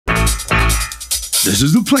This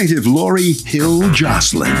is the plaintiff, Lori Hill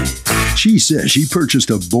Jocelyn. She says she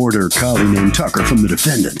purchased a border collie named Tucker from the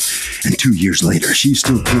defendant, and 2 years later, she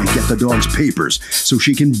still can't get the dog's papers so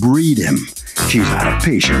she can breed him. She's out of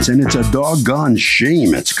patience, and it's a doggone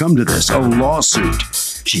shame it's come to this, a lawsuit.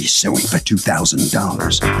 She's suing for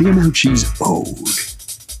 $2,000, the amount she's owed.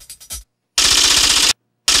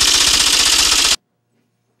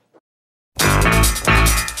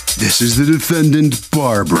 This is the defendant,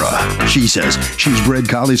 Barbara. She says she's bred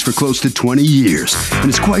collies for close to 20 years and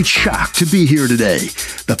is quite shocked to be here today.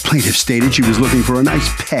 The plaintiff stated she was looking for a nice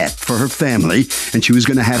pet for her family and she was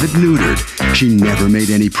going to have it neutered. She never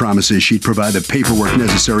made any promises she'd provide the paperwork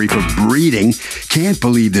necessary for breeding. Can't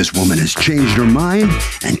believe this woman has changed her mind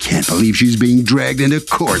and can't believe she's being dragged into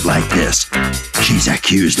court like this. She's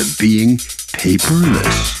accused of being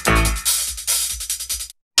paperless.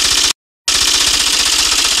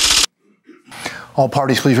 All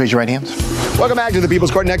parties, please raise your right hands. Welcome back to the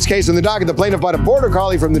People's Court. Next case in the docket, the plaintiff bought a border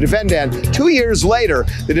collie from the defendant. 2 years later,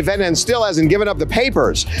 the defendant still hasn't given up the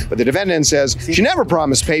papers, but the defendant says she never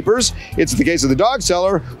promised papers. It's the case of the dog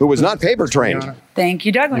seller who was not paper trained. Thank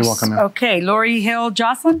you, Douglas. You're welcome, ma'am. Okay, Lori Hill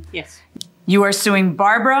Jocelyn? Yes. You are suing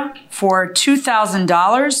Barbara for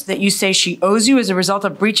 $2,000 that you say she owes you as a result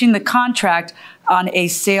of breaching the contract on a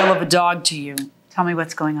sale of a dog to you. Tell me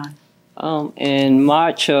what's going on. In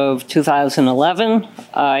March of 2011,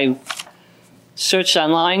 I searched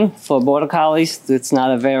online for border collies. It's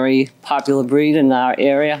not a very popular breed in our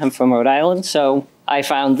area. I'm from Rhode Island, so I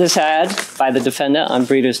found this ad by the defendant on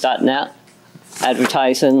breeders.net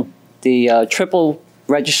advertising the triple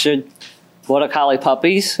registered border collie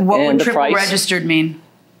puppies. What and would the triple price. registered mean?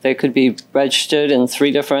 They could be registered in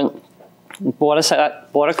 3 different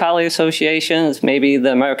border collie associations, maybe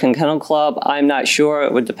the American Kennel Club. I'm not sure.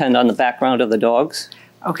 It would depend on the background of the dogs.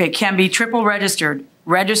 Okay, can be triple registered.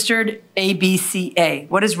 Registered ABCA.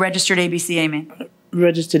 What does registered ABCA mean?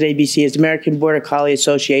 Registered ABC is the American Border Collie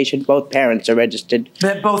Association. Both parents are registered.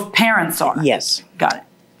 That both parents are? Yes. Got it.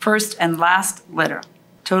 First and last litter.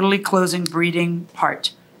 Totally closing breeding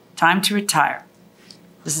part. Time to retire.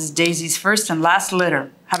 This is Daisy's first and last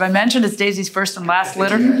litter. Have I mentioned it's Daisy's first and last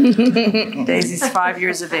litter? Daisy's 5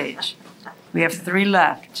 years of age. We have 3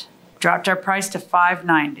 left. Dropped our price to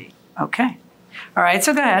 $5.90. Okay. All right,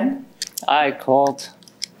 so go ahead. I called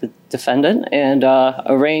the defendant and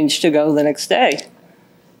arranged to go the next day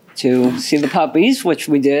to see the puppies, which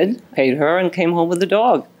we did, paid her, and came home with the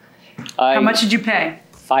dog. How much did you pay?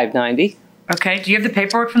 $5.90. Okay, do you have the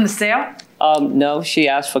paperwork from the sale? No, she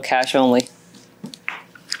asked for cash only.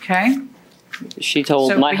 Okay. She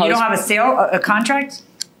told So my you husband. don't have a sale, a contract?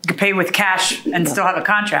 You could pay with cash and still have a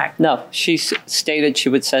contract. No, she stated she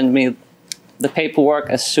would send me the paperwork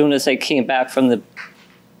as soon as they came back from the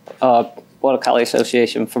Border Collie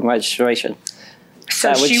Association from registration.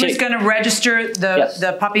 So she was going to register Yes.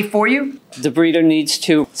 the puppy for you? The breeder needs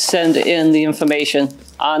to send in the information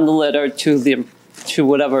on the litter to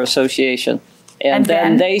whatever association. And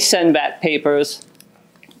then they send back papers,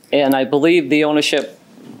 and I believe the ownership,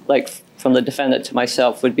 like from the defendant to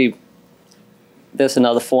myself, would be, there's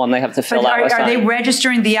another form they have to fill out. Are they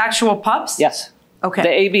registering the actual pups? Yes. Okay.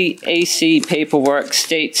 The ABAC paperwork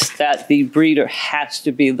states that the breeder has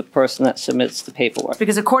to be the person that submits the paperwork.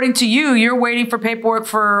 Because according to you, you're waiting for paperwork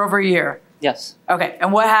for over a year. Yes. Okay,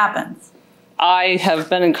 and what happens? I have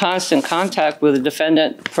been in constant contact with the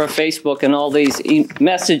defendant per Facebook and all these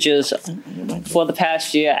messages for the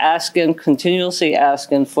past year, continuously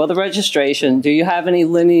asking for the registration. Do you have any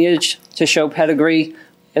lineage to show pedigree?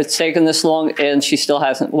 It's taken this long, and she still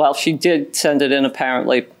hasn't. Well, she did send it in,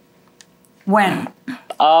 apparently. When?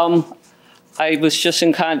 I was just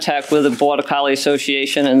in contact with the Border Collie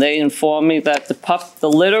Association, and they informed me that the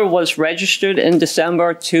litter was registered in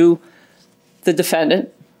December to the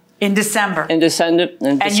defendant. In December? In December.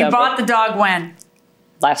 And you bought the dog when?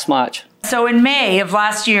 Last March. So in May of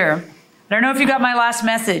last year, I don't know if you got my last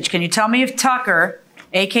message. Can you tell me if Tucker,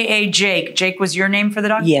 a.k.a. Jake was your name for the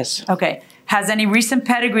dog? Yes. Okay. Has any recent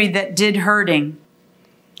pedigree that did herding?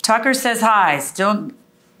 Tucker says hi. Still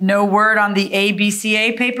no word on the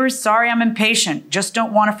ABCA papers? Sorry, I'm impatient. Just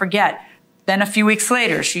don't want to forget. Then a few weeks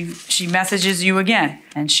later, she messages you again,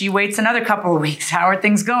 and she waits another couple of weeks. How are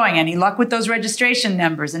things going? Any luck with those registration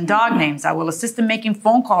numbers and dog names? I will assist in making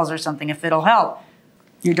phone calls or something if it'll help.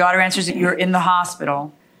 Your daughter answers that you're in the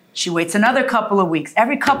hospital. She waits another couple of weeks.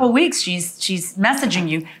 Every couple of weeks, she's messaging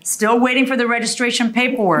you, still waiting for the registration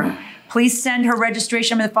paperwork. Please send her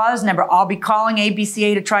registration and the father's number. I'll be calling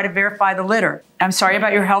ABCA to try to verify the litter. I'm sorry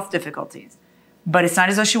about your health difficulties. but it's not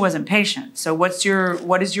as though she wasn't patient. So what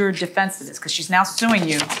is your defense to this? Because she's now suing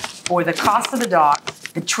you for the cost of the dog,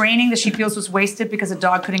 the training that she feels was wasted because the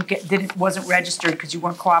dog wasn't registered because you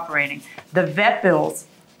weren't cooperating, the vet bills.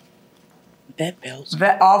 Vet bills?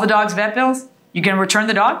 All the dog's vet bills? You gonna return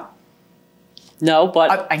the dog? No,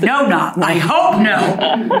 but... I know not. I hope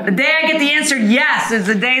no. The day I get the answer yes is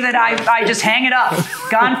the day that I just hang it up.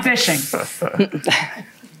 Gone fishing.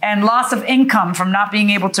 And loss of income from not being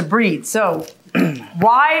able to breed. So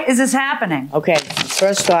why is this happening? Okay,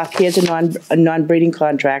 first off, here's a non-breeding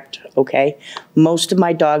contract, okay? Most of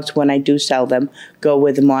my dogs, when I do sell them, go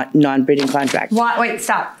with a non-breeding contract. Why, wait,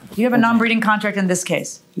 stop. You have a non-breeding contract in this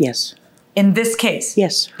case? Yes. In this case?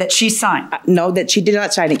 Yes. That she signed? No, that she did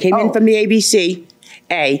not sign. It came in from the ABC.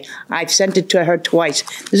 I've sent it to her twice.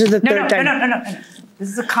 This is the third time. No. This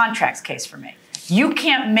is a contracts case for me. You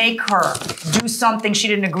can't make her do something she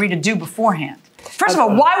didn't agree to do beforehand. First of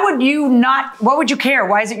all, why would you care?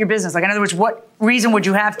 Why is it your business? Like, in other words, what reason would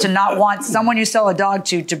you have to not want someone you sell a dog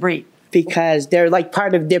to breed? Because they're like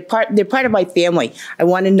they're part of my family. I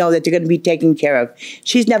want to know that they're going to be taken care of.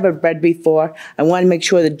 She's never bred before. I want to make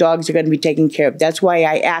sure the dogs are going to be taken care of. That's why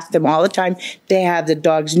I ask them all the time to have the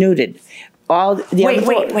dogs neutered.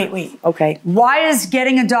 Wait. Okay. Why does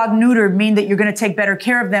getting a dog neutered mean that you're going to take better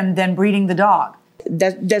care of them than breeding the dog?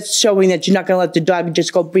 That's showing that you're not going to let the dog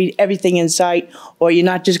just go breed everything in sight, or you're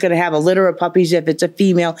not just going to have a litter of puppies if it's a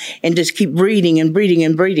female and just keep breeding and breeding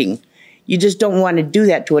and breeding. You just don't want to do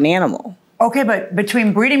that to an animal. Okay, but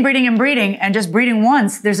between breeding and just breeding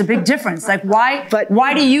once, there's a big difference. Like,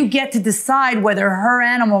 why do you get to decide whether her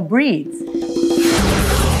animal breeds?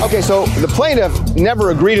 Okay, so the plaintiff never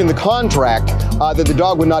agreed in the contract that the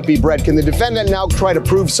dog would not be bred. Can the defendant now try to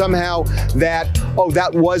prove somehow that,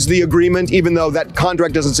 that was the agreement, even though that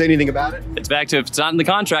contract doesn't say anything about it? It's back to, if it's not in the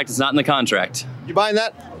contract, it's not in the contract. You buying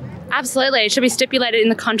that? Absolutely. It should be stipulated in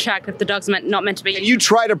the contract if the dog's not meant to be. Can you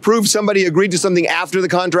try to prove somebody agreed to something after the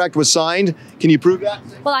contract was signed? Can you prove that?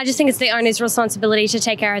 Well, I just think it's the owner's responsibility to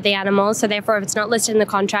take care of the animal, so therefore if it's not listed in the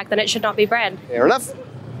contract, then it should not be bred. Fair enough.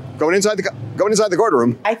 Going inside the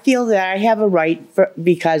courtroom. I feel that I have a right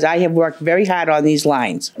because I have worked very hard on these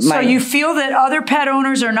lines. So you feel that other pet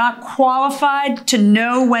owners are not qualified to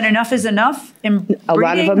know when enough is enough in breeding? A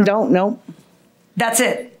lot of them don't know. That's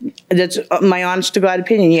it? That's my honest to God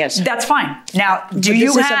opinion, yes. That's fine. Now, do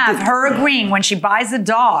you have her agreeing when she buys the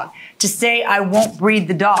dog to say, I won't breed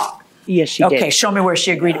the dog? Yes, she did. Okay, show me where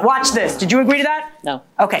she agreed. Watch this. Did you agree to that? No.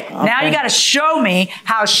 Okay. Now you got to show me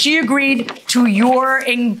how she agreed to your,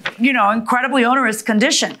 incredibly onerous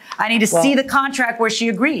condition. I need to see the contract where she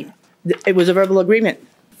agreed. It was a verbal agreement.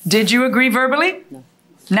 Did you agree verbally? No.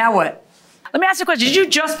 Now what? Let me ask you a question. Did you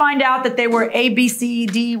just find out that they were A, B, C,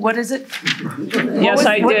 D? What is it? Yes,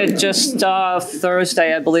 I did. Just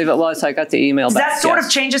Thursday, I believe it was. I got the email back. Does that sort of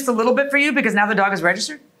change just a little bit for you because now the dog is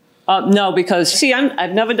registered? No, because, see,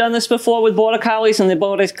 I've never done this before with Border Collies, and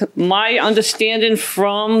my understanding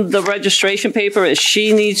from the registration paper is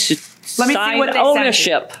she needs to sign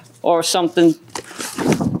ownership or something.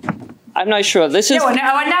 I'm not sure. This is...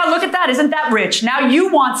 now look at that. Isn't that rich? Now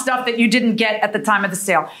you want stuff that you didn't get at the time of the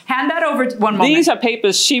sale. Hand that over one moment. These are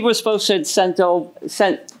papers she was supposed to have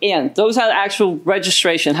sent in. Those are the actual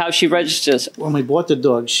registration, how she registers. When we bought the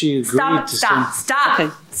dog, she agreed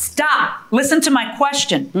Stop. Listen to my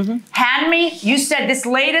question. Hand me, you said this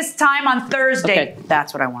latest time on Thursday. Okay.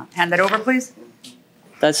 That's what I want. Hand that over, please.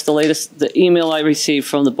 That's the email I received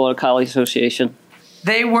from the Border Collie Association.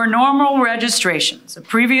 They were normal registrations. A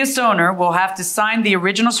previous owner will have to sign the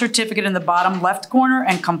original certificate in the bottom left corner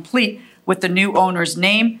and complete with the new owner's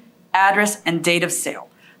name, address, and date of sale.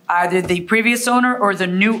 Either the previous owner or the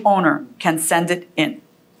new owner can send it in.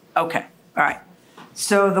 Okay, all right.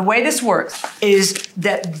 So the way this works is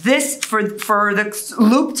that this, for the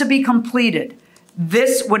loop to be completed,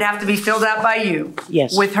 this would have to be filled out by you.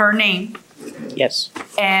 Yes. With her name. Yes.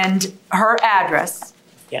 And her address.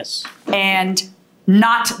 Yes. And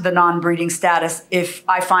not the non-breeding status if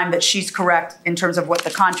I find that she's correct in terms of what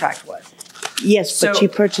the contract was. Yes, but she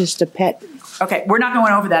purchased a pet. Okay, we're not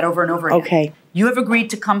going over that over and over again. Okay. You have agreed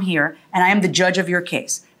to come here, and I am the judge of your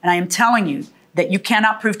case. And I am telling you that you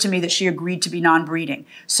cannot prove to me that she agreed to be non-breeding.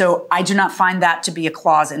 So I do not find that to be a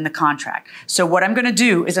clause in the contract. So what I'm going to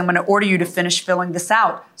do is I'm going to order you to finish filling this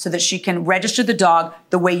out so that she can register the dog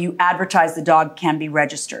the way you advertise the dog can be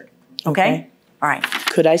registered. Okay? All right.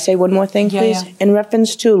 Could I say one more thing, please? Yeah. In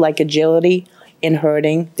reference to like agility in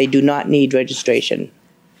herding, they do not need registration.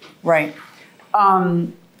 Right.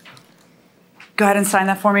 Go ahead and sign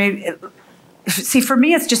that for me. See, for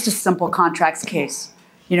me, it's just a simple contracts case.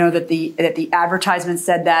 that the advertisement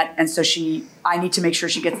said that, and so I need to make sure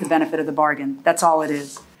she gets the benefit of the bargain. That's all it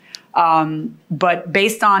is. But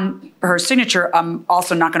based on her signature, I'm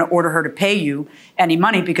also not going to order her to pay you any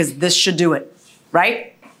money because this should do it,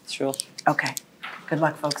 right? Sure. Okay. Good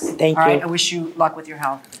luck, folks. Thank All you. right. I wish you luck with your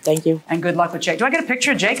health. Thank you. And good luck with Jake. Do I get a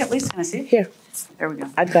picture of Jake at least? Can I see it? Here. There we go.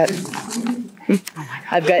 I've got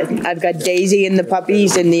Daisy and the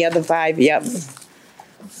puppies and the other 5. Yep.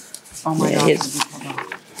 Oh my God.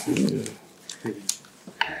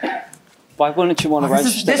 Why wouldn't you want to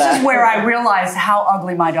register This that? is where I realize how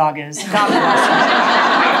ugly my dog is. God bless him.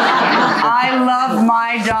 I love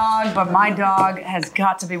my dog, but my dog has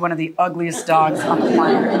got to be one of the ugliest dogs on the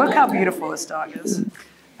planet. Look how beautiful this dog is.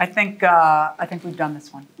 I think we've done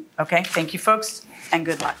this one. Okay, thank you, folks, and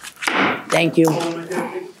good luck. Thank you.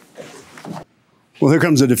 Well, here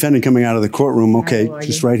comes the defendant coming out of the courtroom. Okay,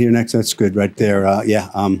 just right here next. That's good, right there.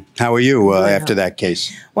 How are you after that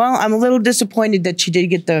case? Well, I'm a little disappointed that she did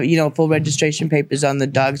get the full registration papers on the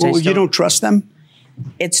dogs. Well, you don't trust them?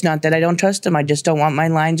 It's not that I don't trust them. I just don't want my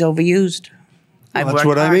lines overused. Well, that's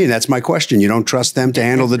what I mean. That's my question. You don't trust them to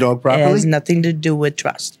handle the dog properly? It has nothing to do with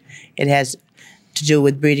trust. It has to do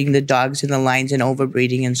with breeding the dogs in the lines and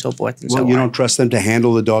overbreeding and so forth and so on. Well, you don't trust them to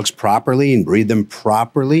handle the dogs properly and breed them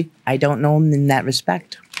properly? I don't know them in that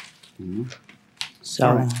respect. Mm-hmm. So,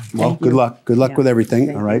 all right. Well, good luck. Good luck with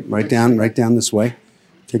everything. All right, right down this way.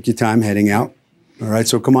 Take your time heading out. All right,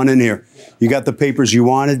 so come on in here. You got the papers you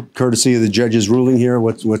wanted, courtesy of the judge's ruling here.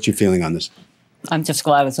 What's your feeling on this? I'm just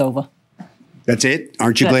glad it's over. That's it?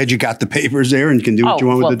 Aren't you glad you got the papers there and can do what you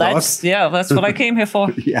want with the dog? Yeah, that's what I came here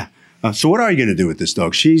for. Yeah. So what are you going to do with this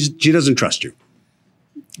dog? She doesn't trust you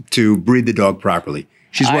to breed the dog properly.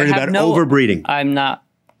 She's worried about overbreeding. I'm not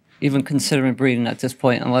even considering breeding at this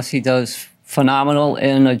point unless he does phenomenal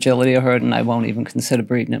in agility or herding. I won't even consider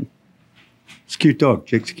breeding him. It's a cute dog.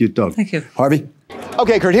 Jake's a cute dog. Thank you. Harvey?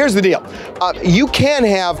 Okay, Kurt, here's the deal. You can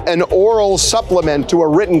have an oral supplement to a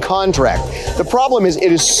written contract. The problem is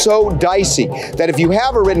it is so dicey that if you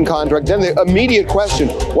have a written contract, then the immediate question,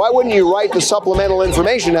 why wouldn't you write the supplemental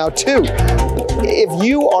information out too? If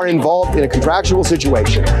you are involved in a contractual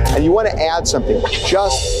situation and you want to add something,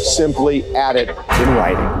 just simply add it in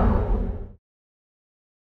writing.